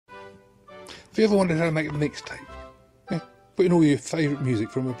you ever wondered how to make a mixtape? Yeah, putting all your favourite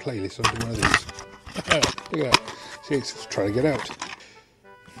music from a playlist onto one of these. Look at that. See, it's trying to get out.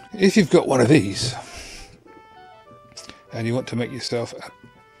 If you've got one of these and you want to make yourself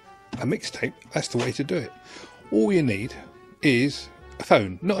a mixtape, that's the way to do it. All you need is a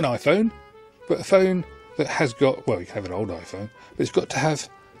phone, not an iPhone, but a phone that has got, well, you can have an old iPhone, but it's got to have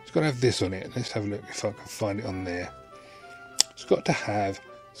this on it. Let's have a look if I can find it on there. It's got to have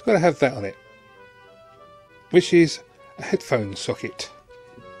that on it, which is a headphone socket.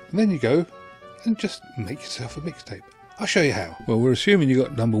 And then you go and just make yourself a mixtape. I'll show you how. Well, we're assuming you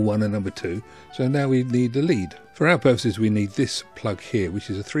got number 1 and number 2, so now we need the lead. For our purposes, we need this plug here, which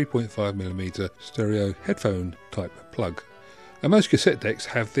is a 3.5mm stereo headphone type plug. And most cassette decks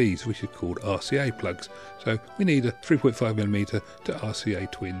have these, which are called RCA plugs. So we need a 3.5mm to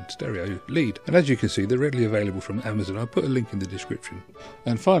RCA twin stereo lead. And as you can see, they're readily available from Amazon. I'll put a link in the description.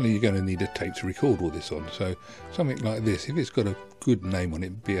 And finally, you're going to need a tape to record all this on. So something like this, if it's got a good name on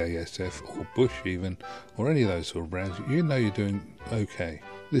it, BASF or Bush even, or any of those sort of brands, you know you're doing okay.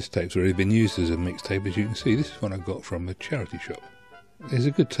 This tape's already been used as a mixtape, as you can see. This is one I got from a charity shop. It's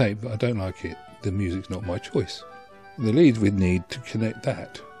a good tape, but I don't like it. The music's not my choice. The lead we'd need to connect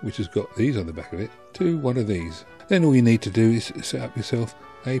that, which has got these on the back of it, to one of these. Then all you need to do is set up yourself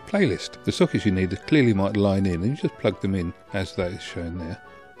a playlist. The sockets you need are clearly marked line in, and you just plug them in as that is shown there.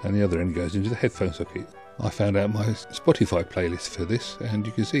 And the other end goes into the headphone socket. I found out my Spotify playlist for this, and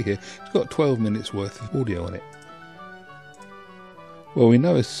you can see here, it's got 12 minutes worth of audio on it. Well, we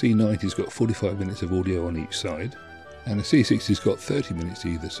know a C90's got 45 minutes of audio on each side, and a C60's got 30 minutes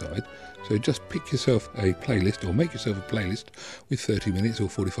either side. So just pick yourself a playlist, or make yourself a playlist with 30 minutes or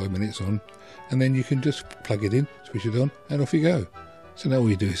 45 minutes on, and then you can just plug it in, switch it on, and off you go. So now all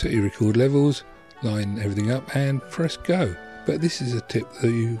you do is set your record levels, line everything up, and press go. But this is a tip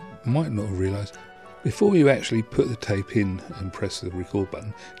that you might not have realised. Before you actually put the tape in and press the record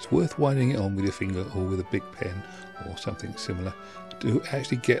button, it's worth winding it on with your finger or with a big pen or something similar to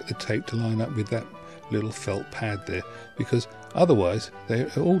actually get the tape to line up with that little felt pad there, because otherwise they're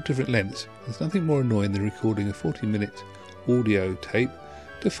all different lengths. There's nothing more annoying than recording a 40-minute audio tape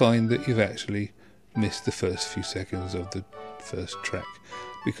to find that you've actually missed the first few seconds of the first track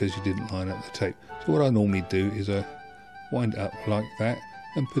because you didn't line up the tape. So what I normally do is I wind it up like that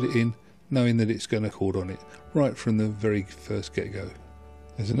and put it in knowing that it's going to record on it right from the very first get-go.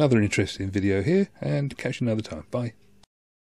 There's another interesting video here, and catch you another time. Bye.